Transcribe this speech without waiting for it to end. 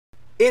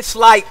It's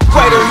like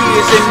greater he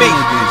is in me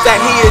that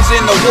he is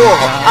in the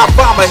world. I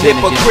find my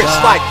hypocrites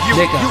like you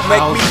make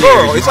me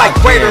girl. It's like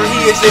greater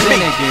he is in me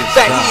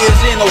that he is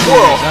in the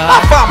world. I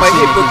find my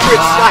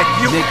hypocrites like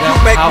you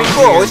make me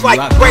girl. It's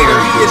like greater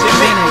he is in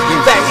me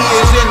that he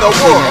is in the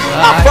world.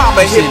 I find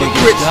my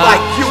hypocrites like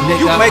you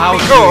make me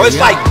girl.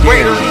 It's like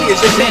greater he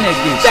is in me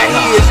that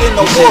he is in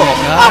the world.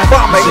 I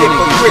find my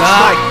hypocrites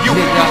like you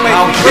make me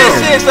girl.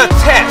 This is a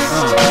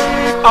test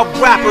of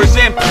rappers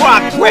in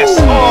progress,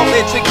 all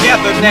in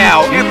together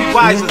now.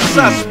 Everybody's a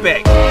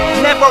suspect.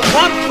 Never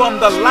run from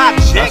the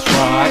logic.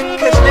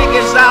 Cause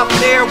niggas out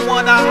there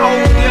wanna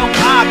hold them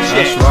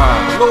objects.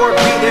 Lord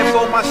be there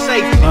for my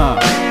safety.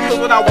 Cause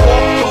when I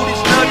walk through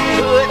this nutty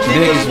hood,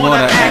 niggas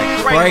wanna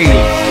act crazy.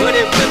 But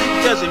it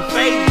really doesn't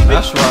faze me.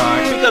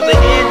 Because the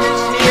end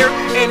is here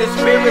and the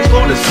spirit's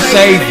gonna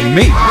save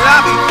me. And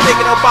I be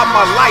thinking about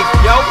my life,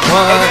 yo.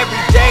 And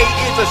every day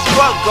is a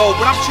struggle,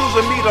 but I'm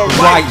choosing me the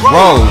right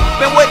road.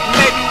 Then what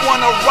made me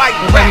wanna write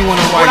rap?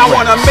 When I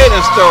wanna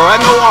minister, I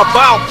know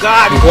about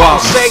God who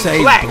won't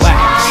save blacks.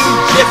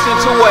 Egyptian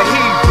to a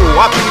Hebrew,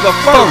 I be the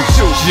first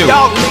to.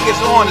 Y'all niggas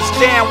don't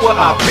understand what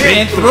I've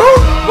been through.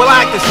 What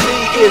I like to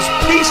see is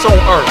peace on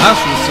earth. That's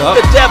what's up.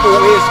 The devil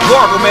is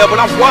Gargamel, but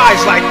I'm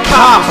wise like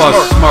Papa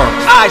Smurf.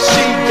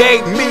 She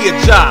gave me a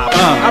job.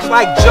 I'm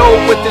like Joe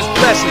with his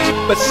blessings,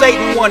 but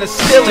Satan wanna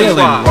steal and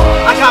rob.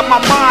 I got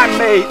my mind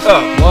made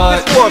up.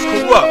 This war's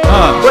corrupt.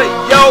 But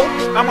yo,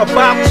 I'm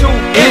about to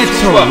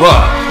interrupt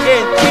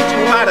and teach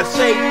you how to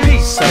say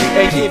peace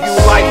and give you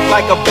life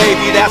like a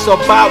baby that's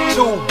about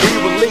to be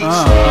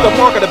released. The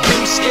mark of the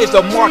beast is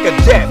the mark of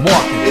death.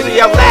 This is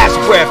your last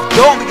breath.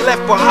 Don't be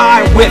left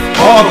behind with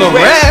all the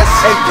rest.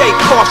 And take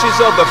cautious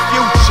of the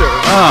future,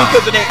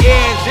 because in the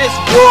end, this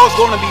world's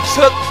gonna be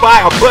took by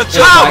a bunch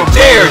of how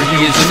dare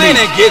you sin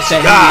against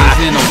God.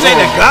 You sin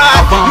against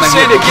God. You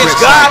sin against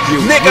God.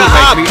 Nigga,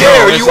 how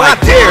dare you? I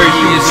dare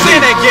you.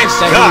 Sin against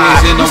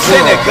God. You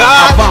sin against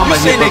God. You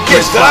sin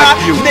against God.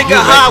 Nigga,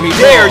 how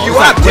dare you?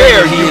 I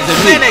dare you.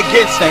 Sin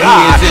against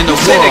God. You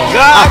sin against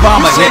God.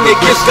 You sin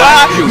against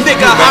God.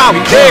 Nigga, how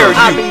dare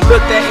you? I be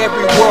looked at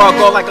everywhere I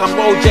go like I'm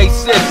O.J.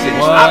 Simpson.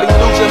 I be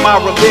losing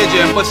my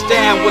religion, but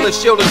stand with a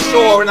shield and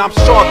sword, and I'm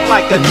sharp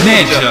like a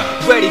ninja.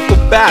 Ready for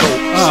battle,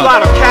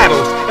 slaughter cattle,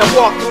 and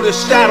walk through the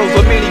shadows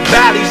of many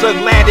valleys that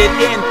landed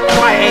in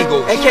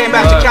triangles. And came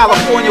back to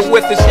California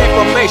with this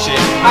information.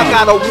 I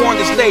gotta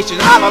warn this nation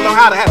how to learn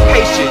how to have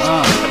patience.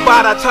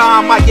 By the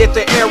time I get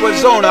to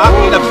Arizona, I'll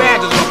be an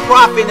evangelist, a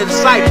prophet, and a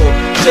disciple.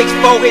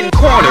 6'4" hitting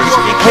corners.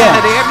 In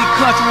Canada, every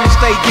country and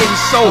state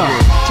getting sober.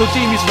 So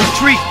demons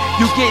retreat,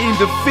 you getting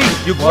defeat,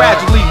 you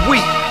gradually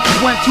weak.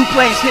 When 2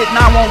 planes hit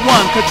 911,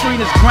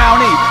 Katrina's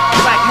drowning.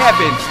 Black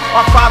heaven,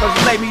 our fathers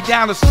lay me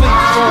down to sleep,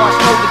 so I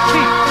slow the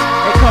key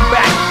and come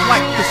back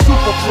like the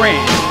super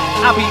friend.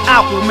 I be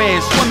Aquaman,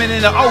 swimming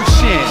in the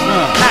ocean,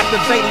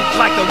 activated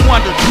like the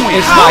Wonder Twin.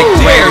 It's like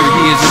where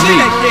he is in me,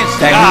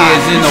 that he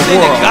is in the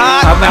world.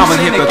 I'm a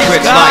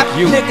hypocrite like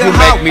you make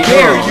me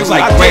ill. It's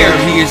like where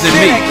he is in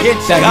me,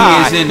 that he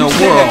is in the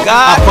world.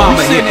 I'm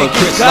a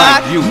hypocrite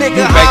like you make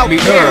me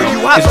ill.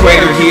 It's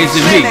greater he is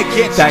in me,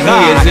 that he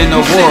is in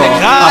the world.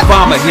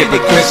 I'm a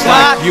hypocrite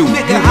like you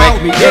make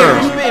me ill.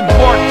 You've been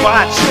marked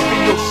by a chip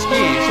in your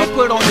skin, so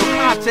put on your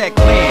contact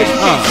lens. You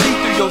can't see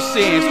through your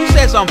sins. Who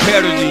says I'm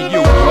better than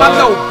you? I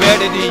know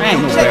better than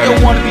you. Take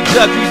your wannabe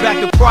judge back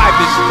to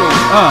private school.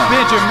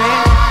 Benjamin,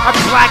 I'm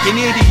black and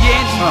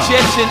Indian,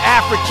 Egyptian,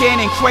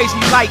 African, and crazy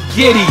like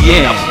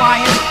Gideon.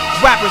 Appliance,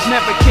 rappers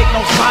never kick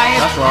no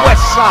science.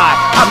 West side,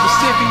 I'm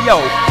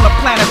decevio on a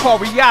planet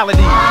called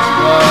reality.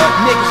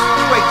 Niggas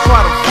straight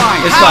try to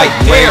find. It's like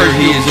where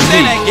he is in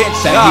me,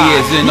 that he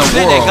is in the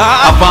world.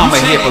 I'm a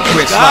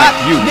hypocrite like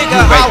you make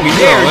me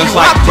ill. It's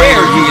like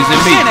where he is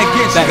in me,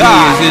 that he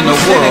is in the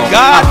world.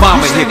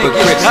 I'm a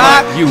hypocrite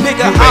like you make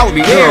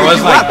me ill. It's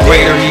like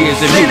where he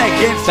is in me,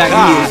 that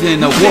he is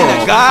in the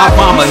world.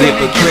 I'm a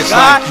hypocrite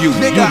like you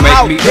make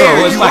me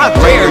ill. It's like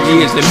where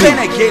he is in me,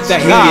 that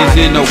he is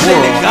in the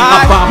world.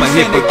 I'm a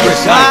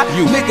hypocrite like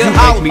you make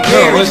me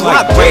ill. It's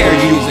like where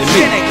he is in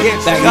me,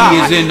 that he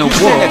is in the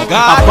world.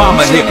 I'm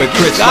a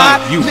hypocrite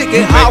like you make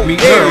me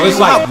ill. It's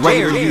like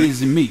where he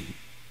is in me.